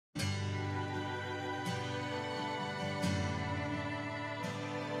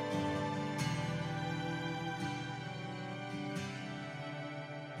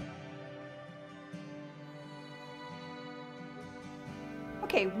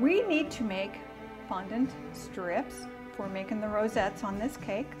Okay, we need to make fondant strips for making the rosettes on this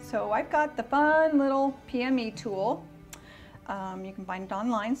cake. So I've got the fun little PME tool. You can find it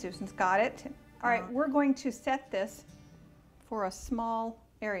online. Susan's got it. All right, we're going to set this for a small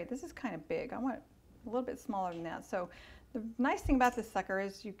area. This is kind of big. I want it a little bit smaller than that. So the nice thing about this sucker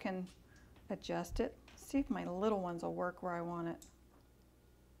is you can adjust it. See if my little ones will work where I want it.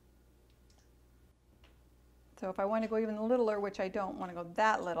 So if I want to go even littler, which I don't want to go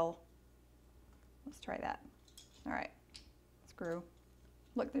that little, let's try that. All right, screw.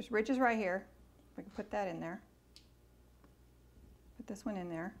 Look, there's ridges right here. We can put that in there. Put this one in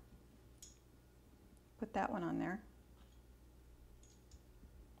there. Put that one on there.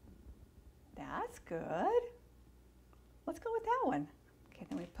 That's good. Let's go with that one. Okay,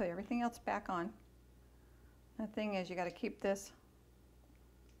 then we put everything else back on. The thing is, you got to keep this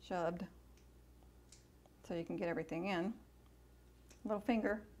shoved so you can get everything in. Little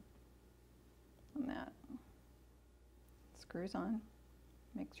finger on that. Screws on.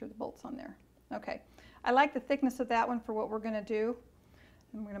 Make sure the bolt's on there. Okay. I like the thickness of that one for what we're going to do.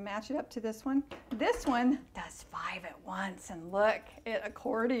 And we're going to match it up to this one. This one does 5 at once, and look, it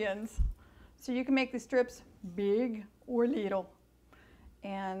accordions. So you can make the strips big or little.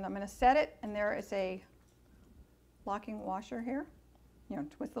 And I'm going to set it, and there is a locking washer here, you know,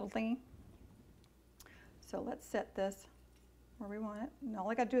 twist little thingy. So let's set this where we want it. And all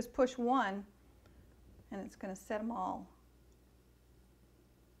I got to do is push one, and it's going to set them all.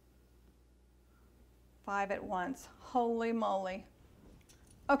 5 at once. Holy moly.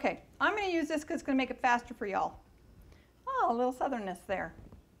 Okay, I'm going to use this because it's going to make it faster for y'all. Oh, a little southernness there.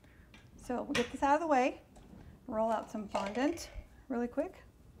 So we'll get this out of the way. Roll out some fondant really quick.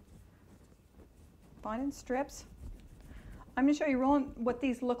 Fondant strips. I'm going to show you what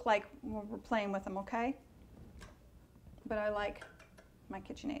these look like when we're playing with them, okay? But I like my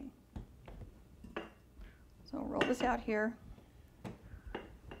KitchenAid. So roll this out here.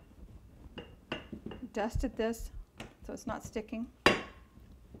 Dusted this so it's not sticking.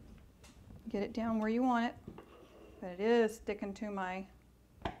 Get it down where you want it, but it is sticking to my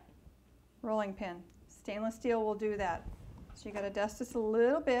rolling pin. Stainless steel will do that. So you got to dust this a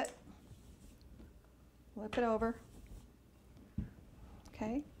little bit, flip it over.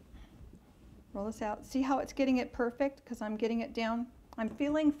 Okay, roll this out. See how it's getting it perfect because I'm getting it down. I'm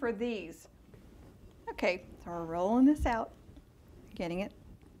feeling for these. Okay, so we're rolling this out, getting it,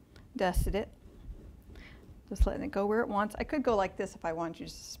 dusted it. Just letting it go where it wants. I could go like this if I wanted to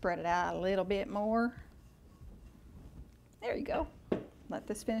just spread it out a little bit more. There you go. Let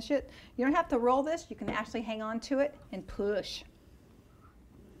this finish it. You don't have to roll this. You can actually hang on to it and push.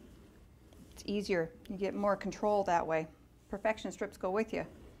 It's easier. You get more control that way. Perfection strips go with you.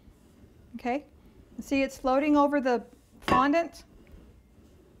 Okay? See, it's floating over the fondant.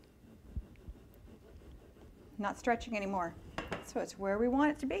 Not stretching anymore. So it's where we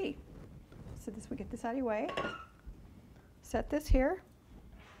want it to be. So we get this out of your way. Set this here.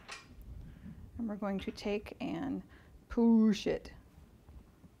 And we're going to take and push it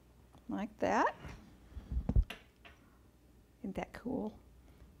like that. Isn't that cool?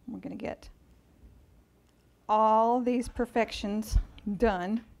 We're going to get all these perfections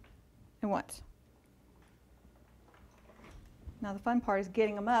done at once. Now the fun part is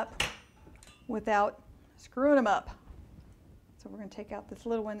getting them up without screwing them up. So we're going to take out this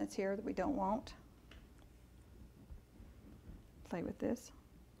little one that's here that we don't want. Play with this.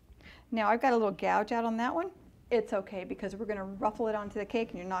 Now I've got a little gouge out on that one. It's okay because we're going to ruffle it onto the cake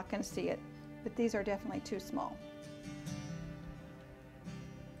and you're not going to see it. But these are definitely too small.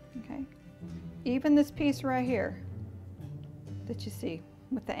 Okay. Even this piece right here that you see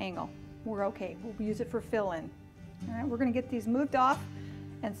with the angle, we're okay. We'll use it for fill-in. All right, we're going to get these moved off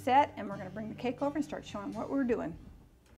and set, and we're going to bring the cake over and start showing what we're doing.